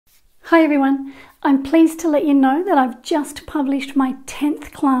Hi everyone, I'm pleased to let you know that I've just published my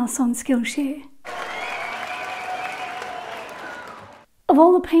 10th class on Skillshare. Of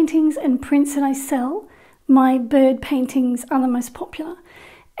all the paintings and prints that I sell, my bird paintings are the most popular.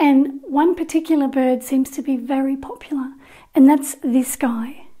 And one particular bird seems to be very popular, and that's this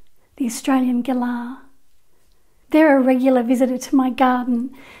guy, the Australian Galah. They're a regular visitor to my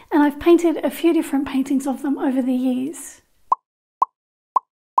garden, and I've painted a few different paintings of them over the years.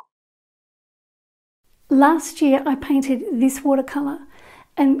 Last year I painted this watercolour,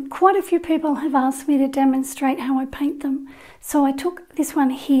 and quite a few people have asked me to demonstrate how I paint them. So I took this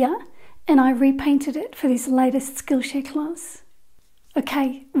one here and I repainted it for this latest Skillshare class.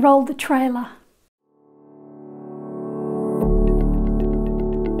 Okay, roll the trailer.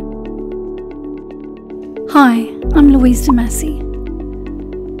 Hi, I'm Louise de Masi.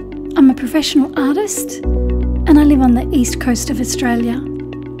 I'm a professional artist and I live on the east coast of Australia.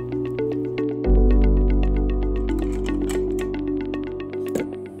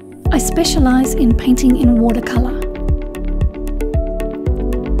 I specialise in painting in watercolour.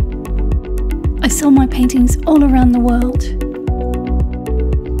 I sell my paintings all around the world.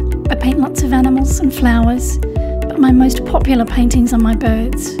 I paint lots of animals and flowers, but my most popular paintings are my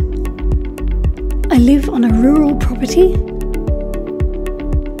birds. I live on a rural property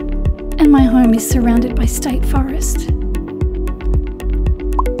and my home is surrounded by state forest.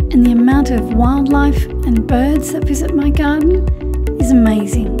 And the amount of wildlife and birds that visit my garden is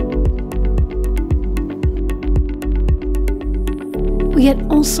amazing. We get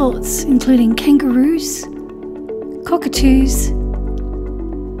all sorts, including kangaroos, cockatoos,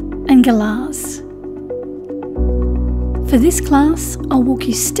 and galahs. For this class, I'll walk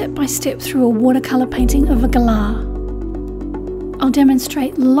you step by step through a watercolour painting of a galah. I'll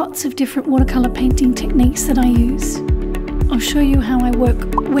demonstrate lots of different watercolour painting techniques that I use. I'll show you how I work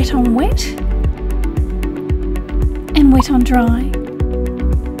wet on wet and wet on dry.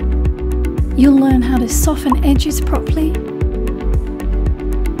 You'll learn how to soften edges properly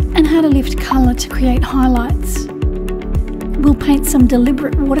and how to lift colour to create highlights. We'll paint some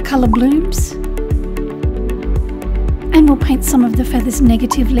deliberate watercolour blooms and we'll paint some of the feathers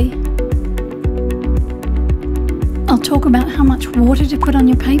negatively. I'll talk about how much water to put on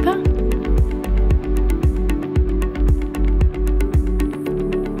your paper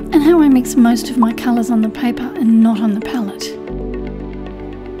and how I mix most of my colours on the paper and not on the palette.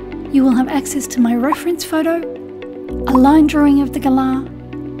 You will have access to my reference photo, a line drawing of the galah,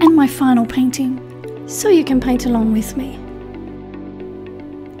 and my final painting, so you can paint along with me.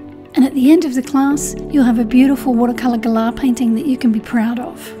 And at the end of the class, you'll have a beautiful watercolour galah painting that you can be proud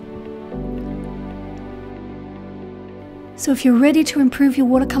of. So if you're ready to improve your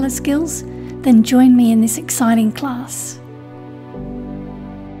watercolour skills, then join me in this exciting class.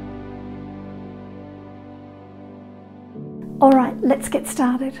 Alright, let's get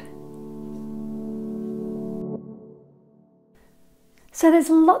started. So there's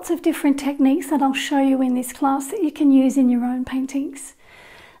lots of different techniques that I'll show you in this class that you can use in your own paintings.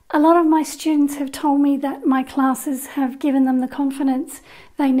 A lot of my students have told me that my classes have given them the confidence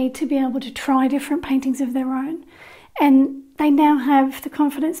they need to be able to try different paintings of their own. And they now have the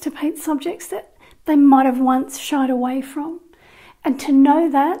confidence to paint subjects that they might have once shied away from. And to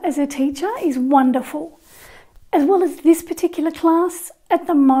know that as a teacher is wonderful. As well as this particular class, at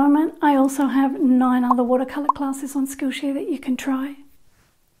the moment I also have 9 other watercolour classes on Skillshare that you can try.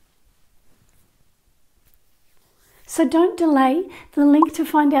 So don't delay, the link to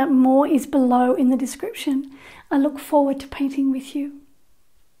find out more is below in the description. I look forward to painting with you.